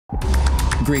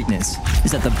Greatness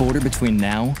is at the border between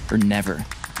now or never.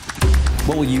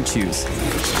 What will you choose?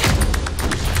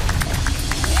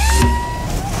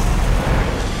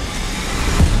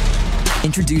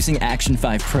 Introducing Action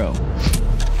 5 Pro,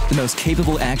 the most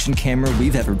capable action camera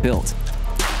we've ever built.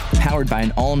 Powered by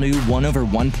an all-new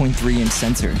 1/1.3-inch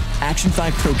sensor, Action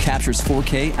 5 Pro captures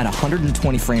 4K at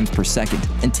 120 frames per second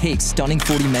and takes stunning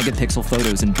 40-megapixel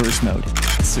photos in burst mode,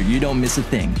 so you don't miss a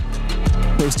thing.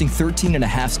 Boasting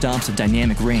 13.5 stops of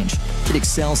dynamic range, it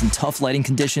excels in tough lighting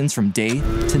conditions from day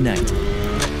to night.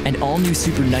 And all-new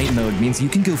Super Night mode means you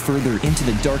can go further into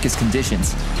the darkest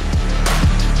conditions.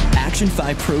 Action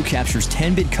 5 Pro captures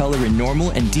 10-bit color in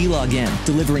normal and D-Log M,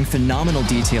 delivering phenomenal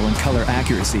detail and color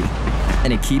accuracy.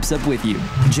 And it keeps up with you,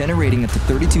 generating up to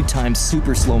 32 times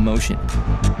super slow motion.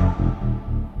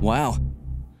 Wow.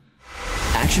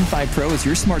 Action 5 Pro is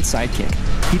your smart sidekick,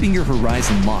 keeping your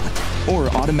horizon locked, or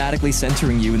automatically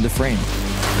centering you in the frame.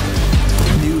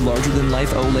 New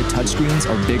larger-than-life OLED touchscreens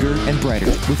are bigger and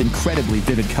brighter, with incredibly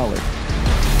vivid color.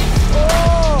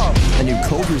 A new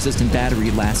cold-resistant battery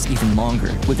lasts even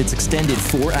longer, with its extended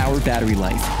 4-hour battery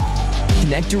life.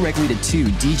 Connect directly to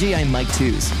two DJI Mic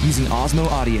 2s using Osmo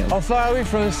Audio. How far are we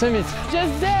from the summit?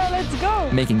 Just there, let's go!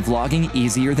 Making vlogging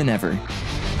easier than ever.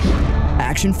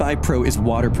 Action 5 Pro is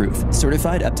waterproof,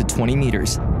 certified up to 20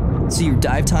 meters. See your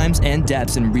dive times and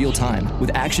depths in real time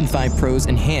with Action 5 Pro's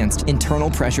enhanced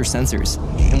internal pressure sensors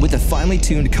and with a finely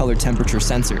tuned color temperature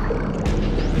sensor.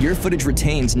 Your footage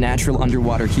retains natural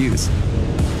underwater hues.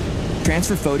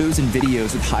 Transfer photos and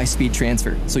videos with high-speed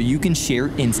transfer so you can share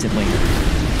instantly.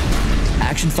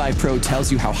 Action 5 Pro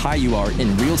tells you how high you are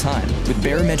in real time with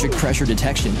barometric pressure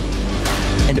detection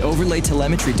and overlay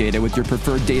telemetry data with your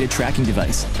preferred data tracking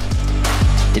device.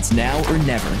 It's now or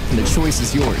never, and the choice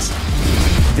is yours.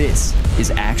 This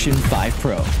is Action 5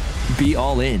 Pro. Be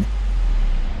all in.